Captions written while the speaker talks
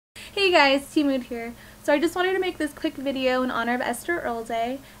Hey guys, T-Mood here. So I just wanted to make this quick video in honor of Esther Earl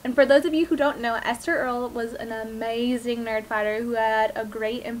Day. And for those of you who don't know, Esther Earl was an amazing nerdfighter who had a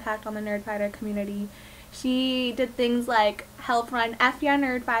great impact on the nerdfighter community. She did things like help run FBI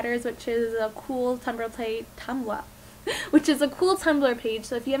Nerdfighters, which is a cool Tumblr page,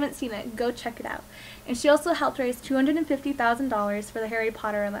 so if you haven't seen it, go check it out. And she also helped raise $250,000 for the Harry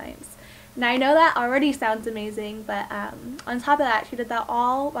Potter Alliance. Now I know that already sounds amazing, but on top of that, she did that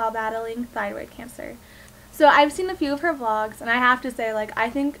all while battling thyroid cancer. So I've seen a few of her vlogs, and I have to say, I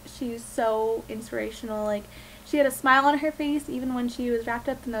think she's so inspirational. She had a smile on her face even when she was wrapped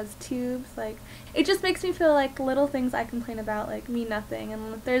up in those tubes. It just makes me feel like little things I complain about mean nothing.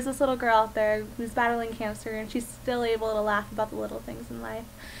 And there's this little girl out there who's battling cancer, and she's still able to laugh about the little things in life.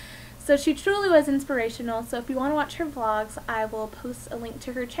 So she truly was inspirational. So if you want to watch her vlogs, I will post a link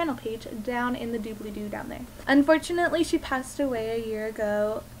to her channel page down in the doobly-doo down there. Unfortunately, she passed away a year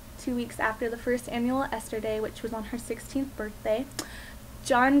ago, 2 weeks after the first annual Esther Day, which was on her 16th birthday.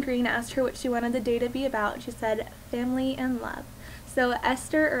 John Green asked her what she wanted the day to be about. She said, family and love. So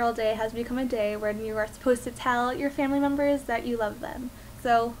Esther Earl Day has become a day when you are supposed to tell your family members that you love them.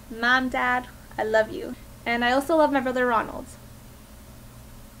 So, Mom, Dad, I love you. And I also love my brother Ronald.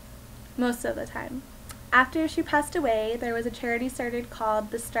 Most of the time. After she passed away, there was a charity started called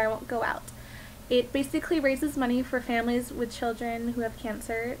The Star Won't Go Out. It basically raises money for families with children who have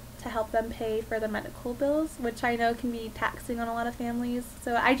cancer to help them pay for their medical bills, which I know can be taxing on a lot of families.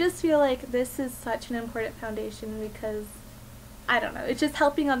 So I just feel like this is such an important foundation because, I don't know, it's just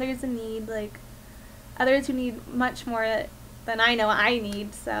helping others in need, others who need much more than I know I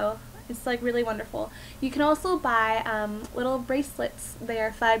need, so it's really wonderful. You can also buy little bracelets. They are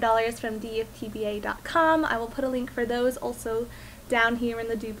 $5 from dftba.com. I will put a link for those also down here in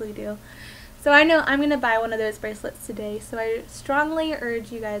the doobly-doo. So I know I'm going to buy one of those bracelets today, so I strongly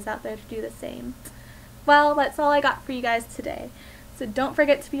urge you guys out there to do the same. Well, that's all I got for you guys today. So don't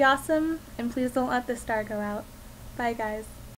forget to be awesome, and please don't let the star go out. Bye guys.